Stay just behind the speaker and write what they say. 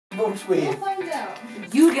Won't we? We'll find out.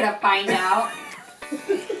 You gotta find out.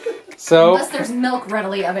 So unless there's milk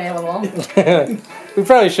readily available. we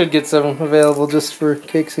probably should get some available just for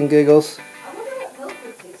kicks and giggles. I wonder what milk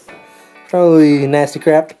would taste like. Probably nasty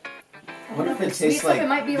crap. I wonder if it Sweet tastes stuff, like, it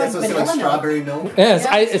might be that's like what's vanilla milk. strawberry milk. Yes,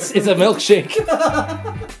 Yeah. it's a milkshake.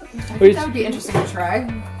 I think that would be interesting to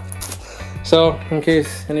try. So, in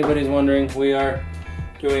case anybody's wondering, we are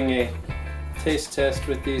doing a taste test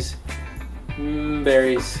with these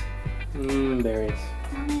berries. Berries.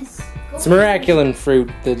 It's Miraculin fruit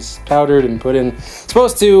that's powdered and put in. It's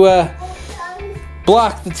supposed to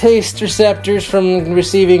block the taste receptors from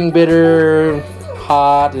receiving bitter,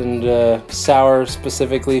 hot, and sour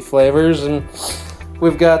specifically flavors. And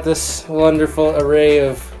we've got this wonderful array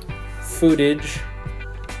of foodage.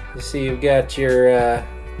 You see, you've got your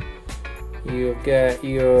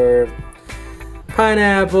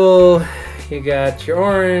pineapple, you got your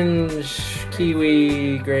orange,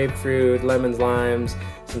 kiwi, grapefruit, lemons, limes,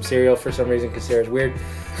 some cereal for some reason because Sarah's weird,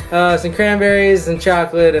 some cranberries and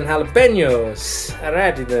chocolate and jalapenos.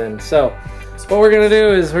 Alrighty then. So what we're gonna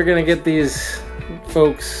do is we're gonna get these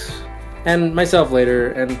folks and myself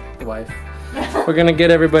later and the wife. We're gonna get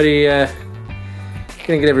everybody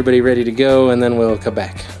ready to go, and then we'll come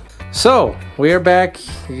back. So we are back.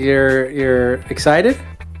 You're excited?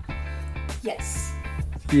 Yes.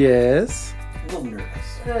 Yes. A little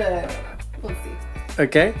nervous. We'll see.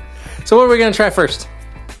 Okay. So what are we gonna try first?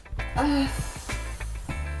 I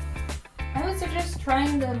would suggest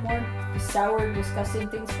trying the more sour, disgusting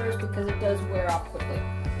things first because it does wear off quickly.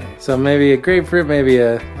 So maybe a grapefruit, maybe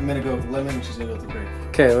a. I'm gonna go with lemon. She's gonna go with the grapefruit.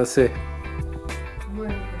 Okay, let's see. Where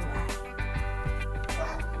are you at?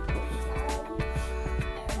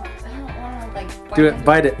 I don't want to like. Do it.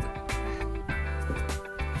 Bite it.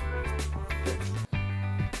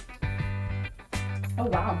 Oh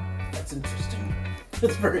wow! That's interesting.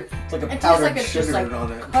 It's like a It tastes powdered like it's just sugar like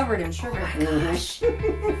on it. covered in sugar. Gosh.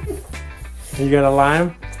 You got a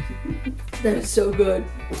lime? That is so good.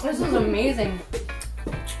 This is amazing.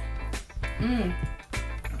 Mmm.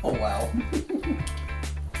 Oh wow.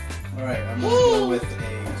 All right, I'm gonna go with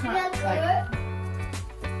It's a. not like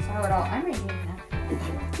sour at all. I'm ready now.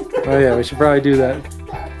 Oh yeah, we should probably do that.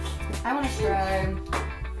 I want to try.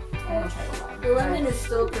 The lime. The lemon is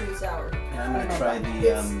still pretty sour. And I'm gonna try the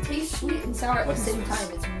It tastes sweet and sour at the what's same this? time.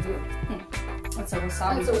 It's weird. That's a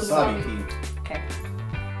wasabi. It's a wasabi wasabi. pea. Okay.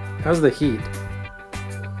 How's the heat?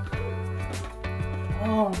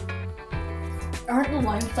 Oh, Aren't the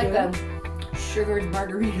limes it's like good? a sugared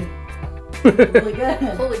margarita. Really good.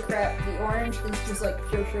 Holy crap! The orange is just like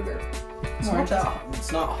pure sugar. It's not that.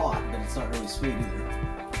 It's not hot, but it's not really sweet either.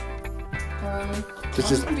 It's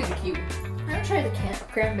just. I'm gonna do the kiwi. I'm gonna try the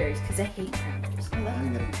cranberries because I hate cranberries. I'm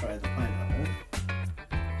gonna try the pineapple.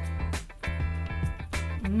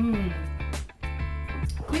 Mmm.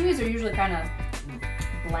 Kiwis are usually kind of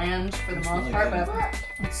bland for the It's most really part, good. but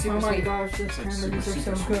it's super Oh my sweet. gosh, those It's like cranberries super, are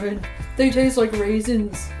so super good. They taste like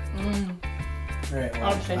raisins. Mmm. All right, well,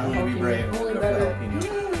 I'll take I'm the gonna be jalapeno. brave. I'm Holy gonna go butter. for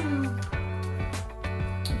jalapeno.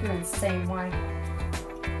 You're insane. Why?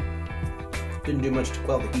 Didn't do much to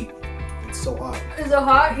quell the heat. It's so hot. Is it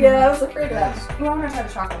hot? Yeah, I was afraid of that. Yes. You want to try the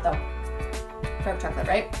chocolate though? Dark chocolate,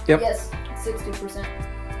 right? Yep. Yes, 60%.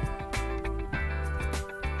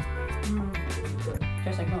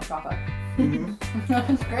 Tastes like milk chocolate. Mm-hmm.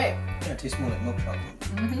 It's great. Yeah, it tastes more like milk chocolate.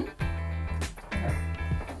 Mm-hmm. Okay.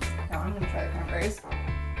 Now I'm gonna try the cranberries.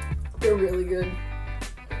 They're really good.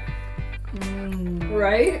 Mmm.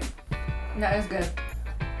 Right? That is good.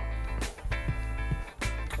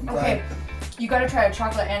 I'm Okay, glad. you gotta try a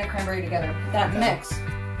chocolate and a cranberry together. That mix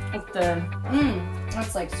with the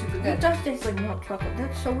that's like super It good, does taste like milk chocolate.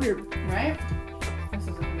 That's so weird. right? This is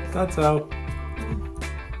amazing. That's how.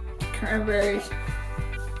 Cranberries.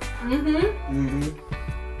 Mm-hmm.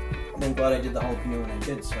 I'm glad I did the jalapeno when I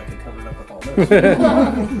did, so I could cover it up with all this.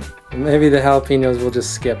 Maybe the jalapenos we'll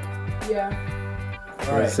just skip. Yeah.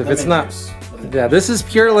 All right, If it's lemon not- juice. Yeah, this is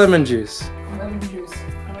pure lemon juice. Lemon juice.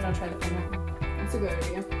 I'm gonna try the pineapple. That's a good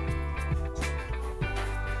idea.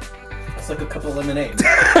 That's like a cup of lemonade. It's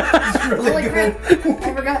really Holy good. crap!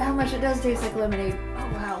 I forgot how much it does taste like lemonade. Oh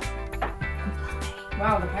wow.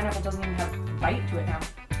 Wow, the pineapple doesn't even have bite to it now.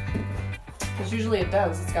 Because usually it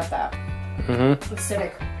does. It's got that Mm-hmm.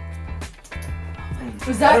 acidic.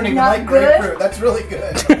 Was I that don't even not like good? grapefruit. That's really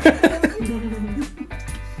good.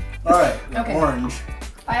 All right, Okay. orange.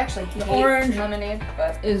 I actually hate orange- lemonade,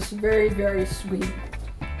 but Is very, very sweet.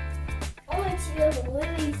 Oh, it's really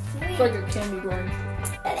sweet. It's like a candied orange.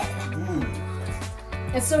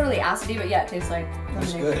 it's still really acidy. But yeah, it tastes like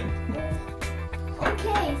That's lemonade. good.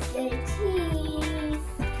 Okay, so cheese.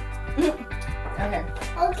 Okay.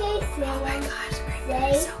 Okay, say. Oh my gosh,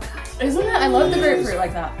 Say. so good. Isn't it? I love the grapefruit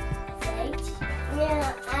like that.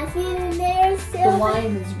 Yeah, I feel there's The so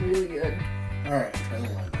lime is really good. Alright, try the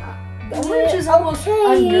one. The orange is almost Okay.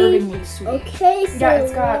 unnervingly sweet. Okay, so Yeah,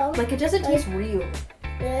 it's got Like it doesn't taste real.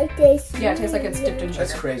 yeah, it tastes Yeah, it tastes like it's dipped in That's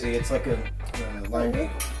sugar. crazy. It's like a lime bagel.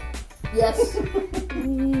 Yes.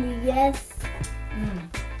 Yes.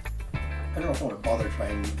 I don't know if I want to bother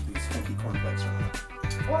trying these funky cornflakes or not.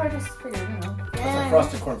 Or I just figured, you know. It's like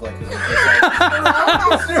frosted cornflakes.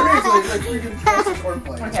 Seriously, it's like freaking frosted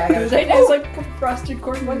cornflakes. Okay, I got They it. taste like frosted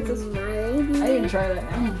cornflakes. I Maybe. didn't try that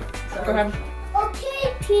now. Go ahead.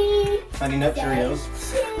 Okay, P. Honey Nut Cheerios.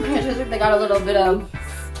 Yeah, it tastes like they got a little bit of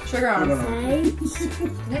sugar on them.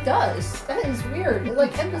 It does. That is weird. It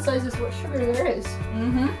like emphasizes what sugar there is.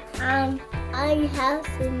 Mm-hmm. I have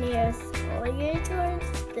some near soya towards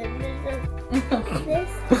the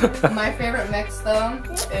this. My favorite mix, though,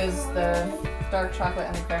 is the dark chocolate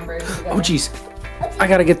and the cranberries together. Oh jeez, I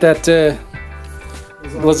gotta get that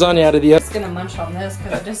lasagna out of the I'm oven. just gonna munch on this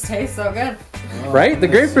because it just tastes so good. Right? The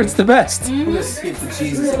grapefruit's the best. Let's skip the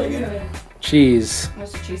cheese again. Cheese.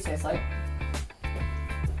 What's the cheese taste like?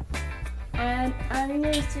 I'm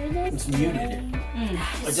gonna do this. It's muted.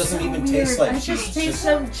 Mm. It doesn't even taste like I cheese. just It's taste just,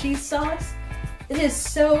 some cheese sauce. It is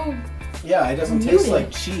so. yeah, it doesn't taste muted.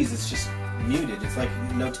 like cheese. It's just muted. It's like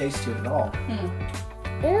no taste to it at all.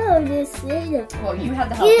 Ew, this is. Well, you had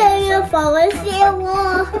the You jalapeno, fall asleep.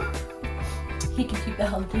 so he can keep the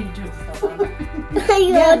jalapeno to himself.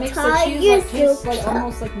 Yeah, it makes the cheese like taste like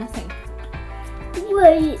almost like nothing.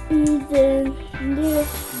 Wait, even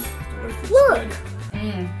this. Look.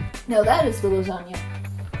 Mm. No, that is the lasagna.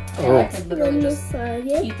 Yeah, I could literally Let me just try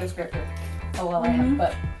it. eat this grapefruit. Oh well, I am,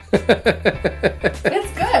 but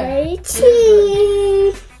it's good. Hey,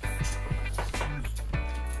 cheese.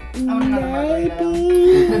 I want another margarita. Maybe.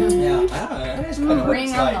 Yeah, I don't know. That is kind of what Bring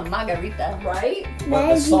it's on like. the margarita. Right?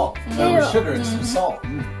 But the salt. Not Maybe. with sugar, it's the salt.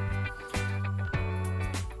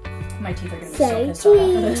 My teeth are gonna be so Say pissed off after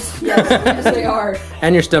cheese. this. Yes, yes they are.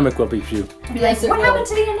 And your stomach will be too. Be like, Yes, it what will. happened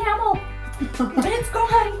to the enamel? It's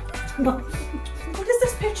gone. What is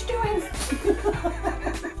this bitch doing?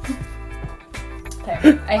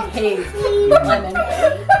 Okay, I hate lemon.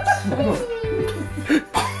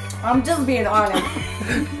 I'm just being honest.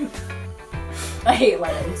 I hate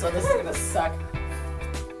lemon, so this is gonna suck.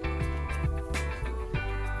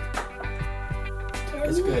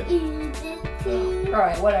 It's good.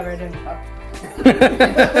 Alright, whatever, it didn't suck.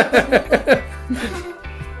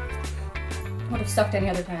 Would have sucked any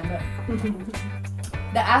other time, but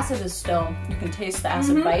the acid is still, you can taste the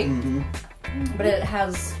acid bite, but it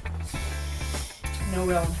has no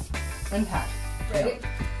real impact. Right?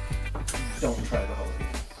 Don't try the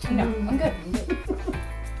jalapeno. No, I'm good.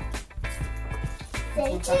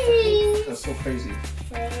 Say cheese. That's so crazy.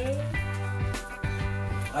 Say.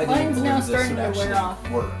 I didn't Mine's now believe this starting would to wear actually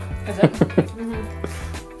off. work. Is it?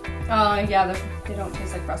 Yeah, they don't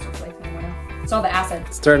taste like frosted flakes anymore now. It's all the acid.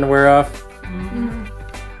 Starting to wear off.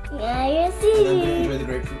 Yeah, you And then see. enjoy the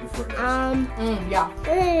grapefruit before it goes. Yeah.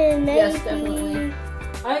 Maybe. Yes, definitely.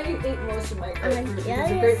 I ate most of my grapefruit because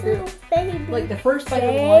the grapefruit, like the first bite of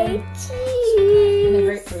Say one, and the cheese.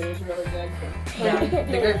 grapefruit is really good. Yeah,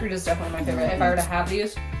 the grapefruit is definitely my favorite. If I were to have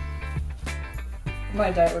these,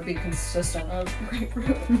 my diet would be consistent of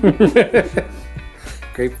grapefruit.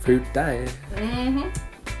 Grapefruit diet. Mm-hmm.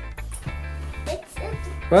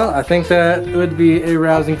 Well, I think that would be a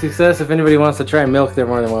rousing success. If anybody wants to try milk, they're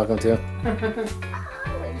more than welcome to.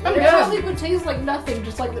 It probably would taste like nothing,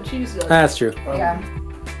 just like the cheese does. That's true. Yeah.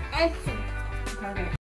 It's